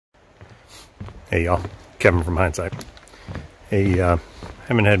Hey y'all, Kevin from Hindsight. Hey,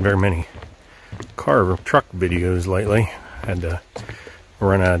 haven't had very many car or truck videos lately. Had to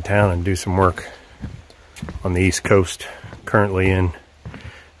run out of town and do some work on the East Coast. Currently in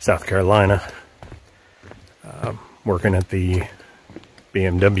South Carolina, working at the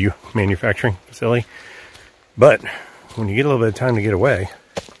BMW manufacturing facility. But when you get a little bit of time to get away,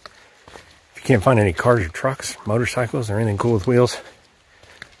 if you can't find any cars or trucks, motorcycles, or anything cool with wheels,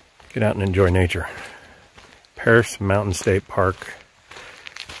 get out and enjoy nature. Paris Mountain State Park,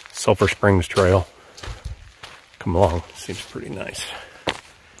 Sulphur Springs Trail. Come along, seems pretty nice.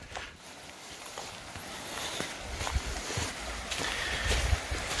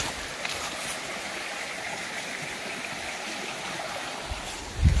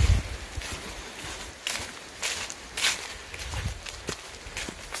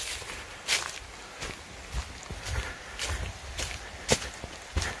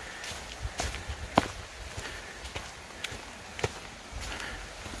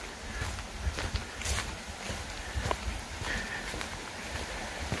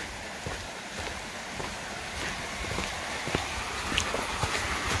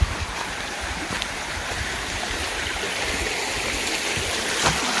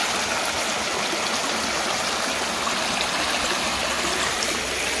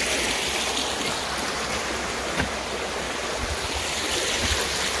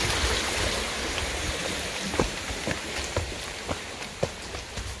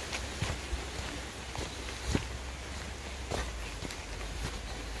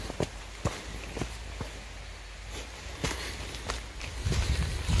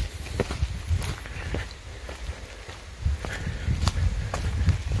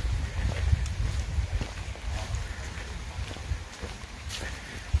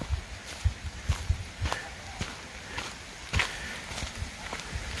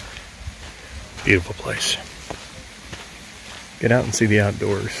 Beautiful place. Get out and see the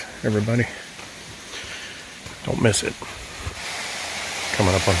outdoors, everybody. Don't miss it.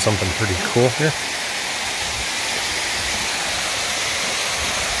 Coming up on something pretty cool here.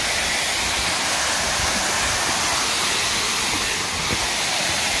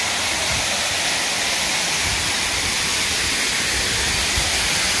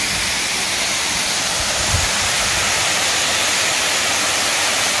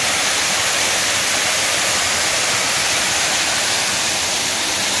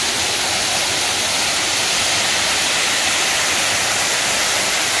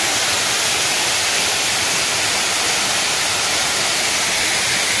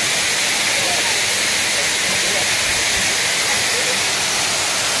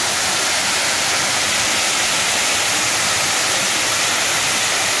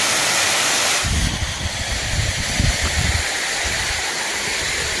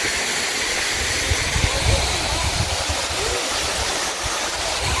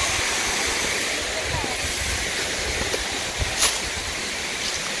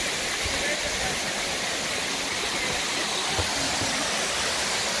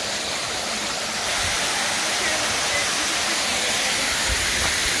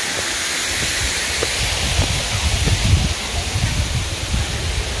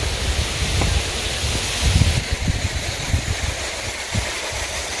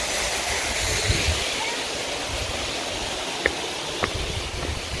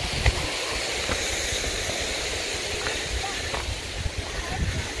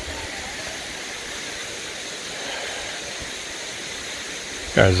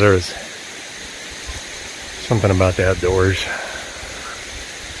 Guys, there's something about the outdoors.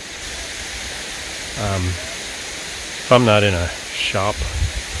 If I'm not in a shop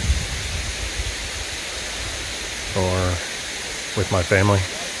or with my family,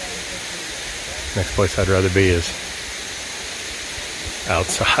 next place I'd rather be is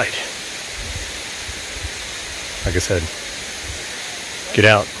outside. Like I said, get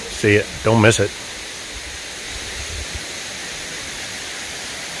out, see it, don't miss it.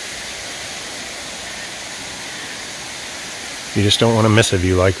 You just don't want to miss a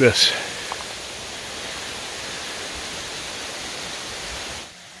view like this.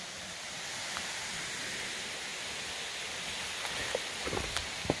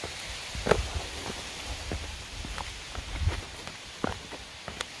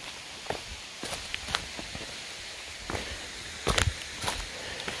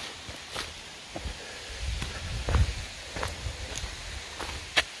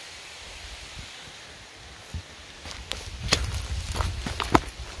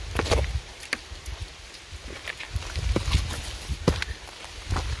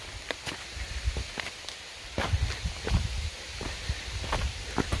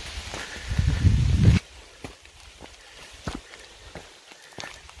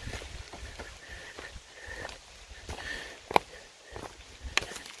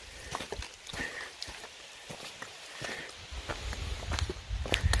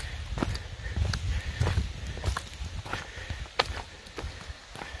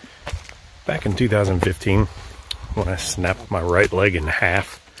 Back in 2015, when I snapped my right leg in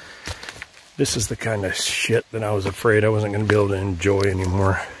half, this is the kind of shit that I was afraid I wasn't going to be able to enjoy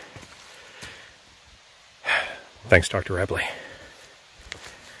anymore. Thanks, Dr. Rapley.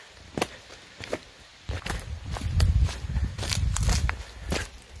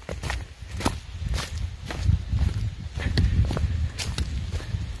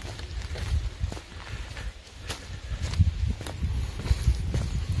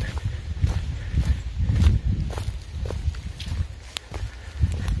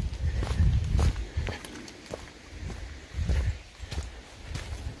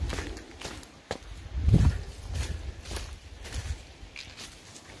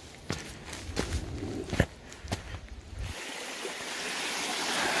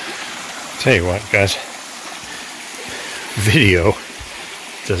 Tell you what, guys, video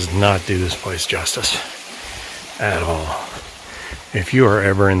does not do this place justice at all. If you are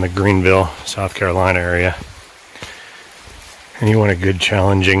ever in the Greenville, South Carolina area and you want a good,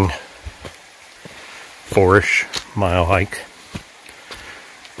 challenging 4-ish mile hike,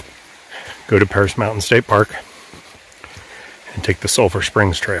 go to Paris Mountain State Park and take the Sulphur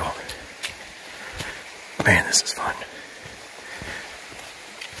Springs Trail. Man, this is fun.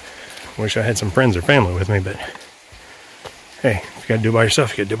 Wish I had some friends or family with me, but hey, if you gotta do it by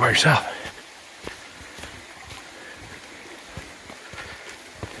yourself, you gotta do it by yourself.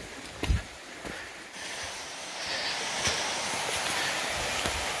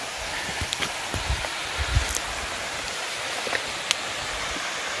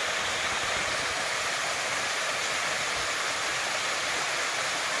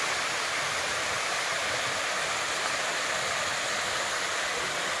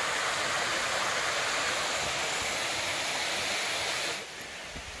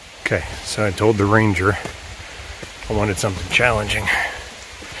 Okay, so I told the ranger I wanted something challenging.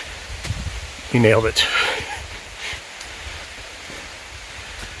 He nailed it.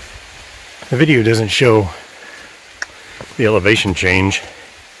 The video doesn't show the elevation change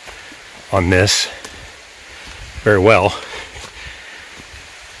on this very well,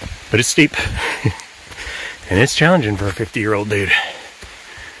 but it's steep and it's challenging for a 50-year-old dude.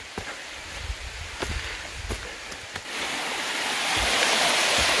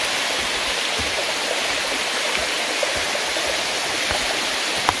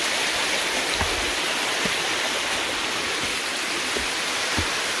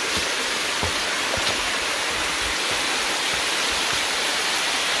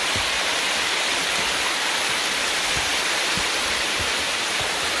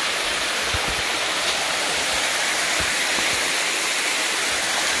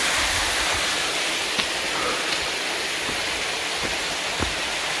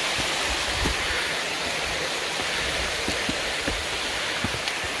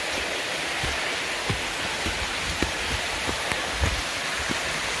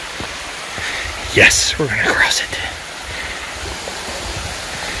 Yes, we're gonna cross it.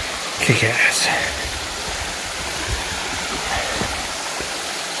 Kick ass.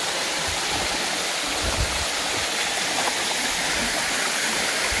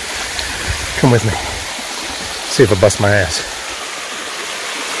 Come with me. See if I bust my ass.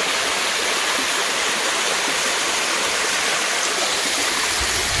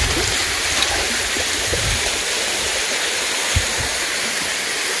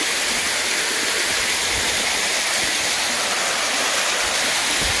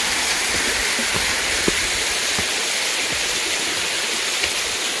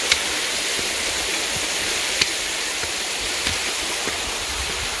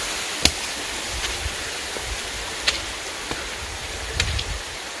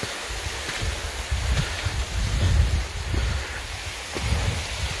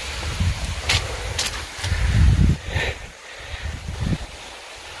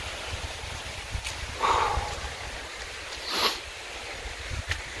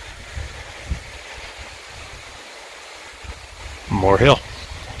 More hill.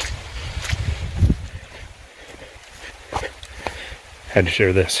 Had to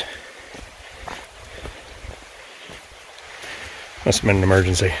share this. Must have been an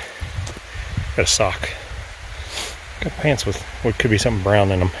emergency. Got a sock. Got pants with what could be something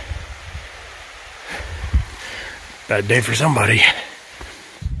brown in them. Bad day for somebody.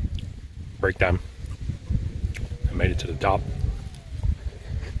 Break time. I made it to the top.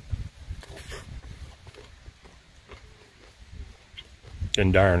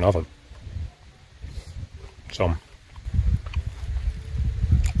 Didn't die or nothing. So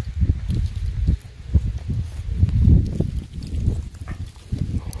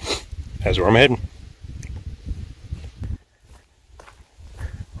that's where I'm heading.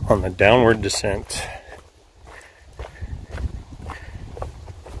 on the downward descent.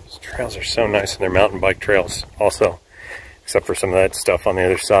 These trails are so nice, and they're mountain bike trails also, except for some of that stuff on the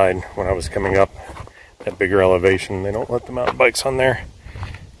other side. When I was coming up that bigger elevation, they don't let the mountain bikes on there.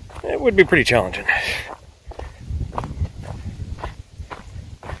 It would be pretty challenging.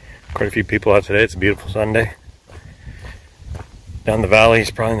 Quite a few people out today. It's a beautiful Sunday. Down the valley,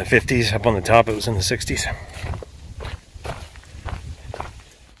 it's probably in the 50s. Up on the top, it was in the 60s.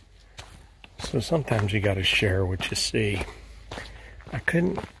 So sometimes you got to share what you see. I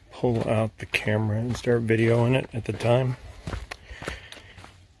couldn't pull out the camera and start videoing it at the time.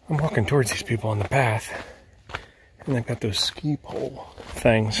 I'm walking towards these people on the path, and they've got those ski pole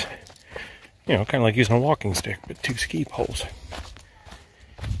things. You know, kind of like using a walking stick, but 2 ski poles.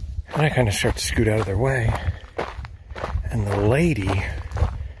 And I kind of start to scoot out of their way. And the lady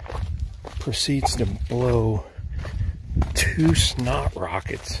proceeds to blow 2 snot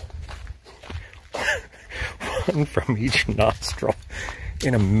rockets, one from each nostril,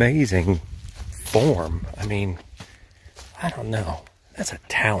 in amazing form. I mean, I don't know. That's a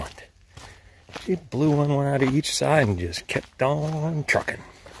talent. She blew one out of each side and just kept on trucking.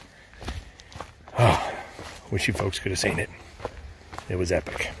 Oh, wish you folks could have seen it. It was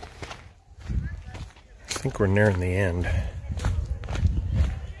epic. I think we're nearing the end.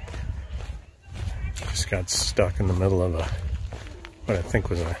 Just got stuck in the middle of what I think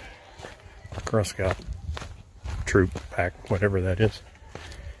was a Girl Scout troop pack, whatever that is.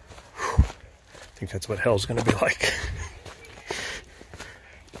 Whew. I think that's what hell's gonna be like.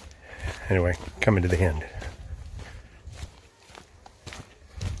 Anyway, coming to the end.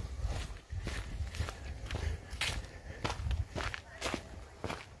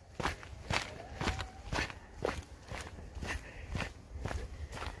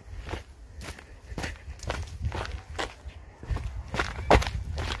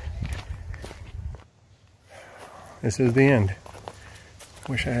 This is the end.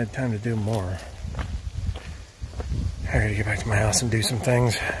 Wish I had time to do more. I gotta get back to my house and do some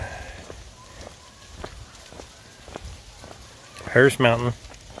things. Harris Mountain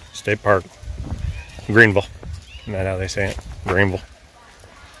State Park, Greenville. Isn't that how they say it? Greenville,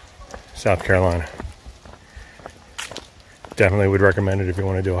 South Carolina. Definitely would recommend it if you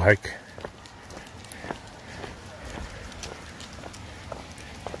want to do a hike.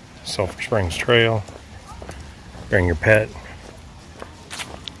 Sulphur Springs Trail. Bring your pet.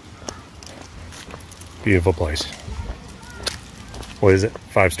 Beautiful place. What is it?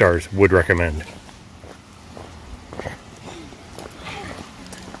 5 stars. Would recommend.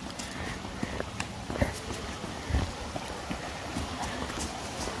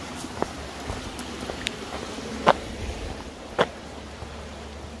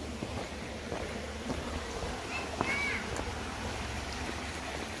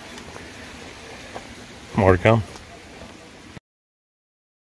 More to come.